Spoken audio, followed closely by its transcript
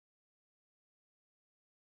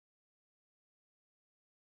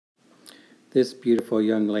This beautiful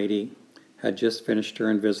young lady had just finished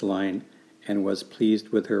her Invisalign and was pleased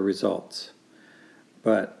with her results.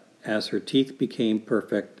 But as her teeth became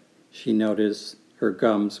perfect, she noticed her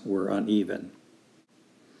gums were uneven.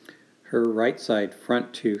 Her right side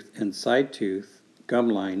front tooth and side tooth gum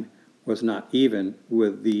line was not even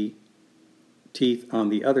with the teeth on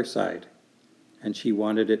the other side, and she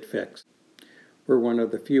wanted it fixed. We're one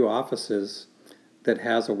of the few offices that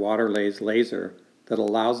has a Waterlase laser that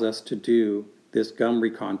allows us to do this gum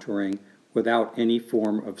recontouring without any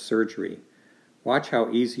form of surgery. Watch how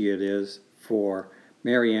easy it is for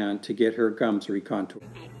Marianne to get her gums recontoured.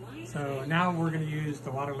 So now we're going to use the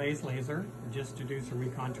Waterlase laser just to do some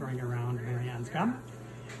recontouring around Marianne's gum,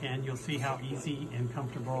 and you'll see how easy and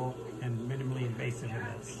comfortable and minimally invasive it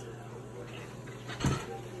is.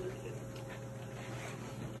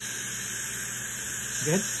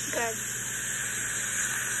 Good? Good.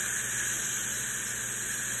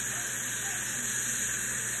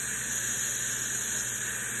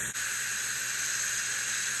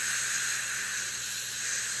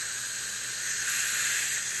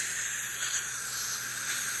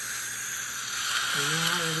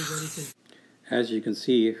 As you can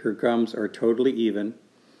see, her gums are totally even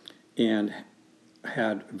and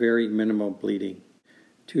had very minimal bleeding.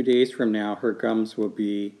 2 days from now, her gums will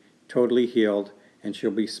be totally healed and she'll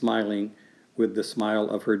be smiling with the smile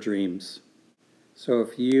of her dreams. So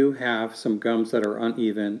if you have some gums that are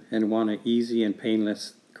uneven and want an easy and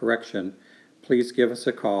painless correction, please give us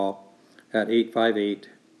a call at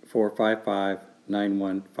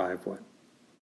 858-455-9151.